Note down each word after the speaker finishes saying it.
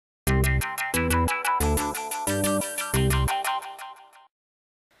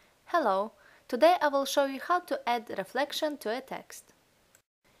Hello! Today I will show you how to add reflection to a text.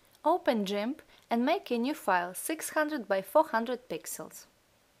 Open GIMP and make a new file 600 by 400 pixels.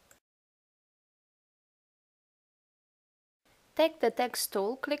 Take the text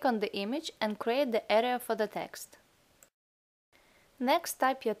tool, click on the image and create the area for the text. Next,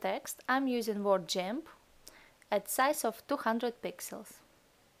 type your text. I'm using word GIMP at size of 200 pixels.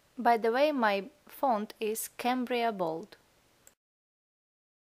 By the way, my font is Cambria Bold.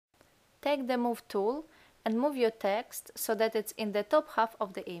 Take the Move tool and move your text so that it's in the top half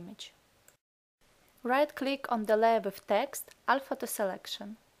of the image. Right-click on the layer with text, Add Photo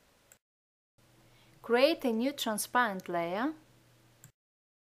Selection. Create a new transparent layer.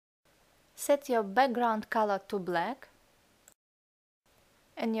 Set your background color to black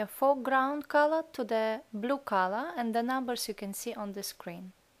and your foreground color to the blue color and the numbers you can see on the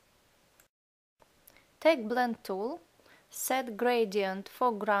screen. Take Blend tool, set gradient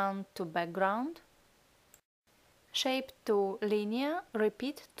foreground to background, shape to linear,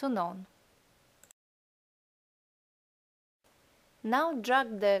 repeat to none. Now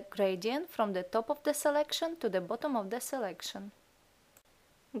drag the gradient from the top of the selection to the bottom of the selection.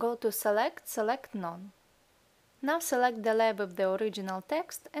 Go to Select, select None. Now select the layer with the original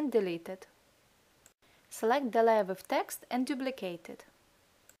text and delete it. Select the layer with text and duplicate it.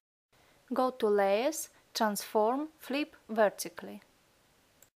 Go to Layers, Transform, Flip vertically.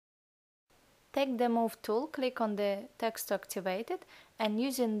 Take the Move tool, click on the text to activate it, and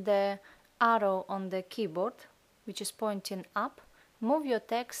using the arrow on the keyboard, which is pointing up, move your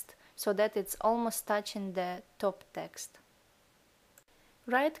text so that it's almost touching the top text.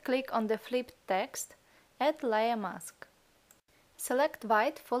 Right-click on the flipped text, add layer mask. Select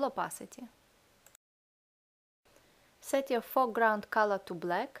White full opacity. Set your foreground color to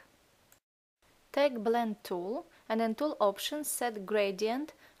black. Take Blend tool and in Tool Options set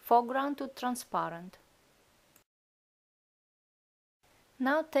Gradient foreground to transparent.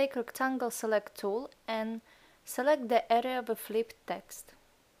 Now take Rectangle Select tool and select the area with flipped text.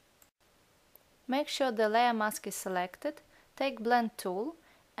 Make sure the layer mask is selected, take Blend tool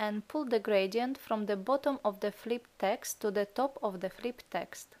and pull the gradient from the bottom of the flipped text to the top of the flipped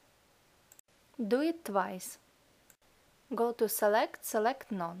text. Do it twice. Go to Select,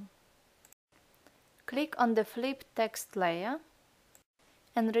 select None. Click on the flipped text layer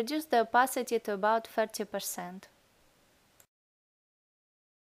and reduce the opacity to about 30%.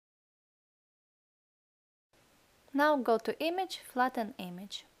 Now go to Image, flatten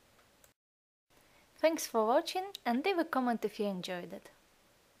image. Thanks for watching and leave a comment if you enjoyed it.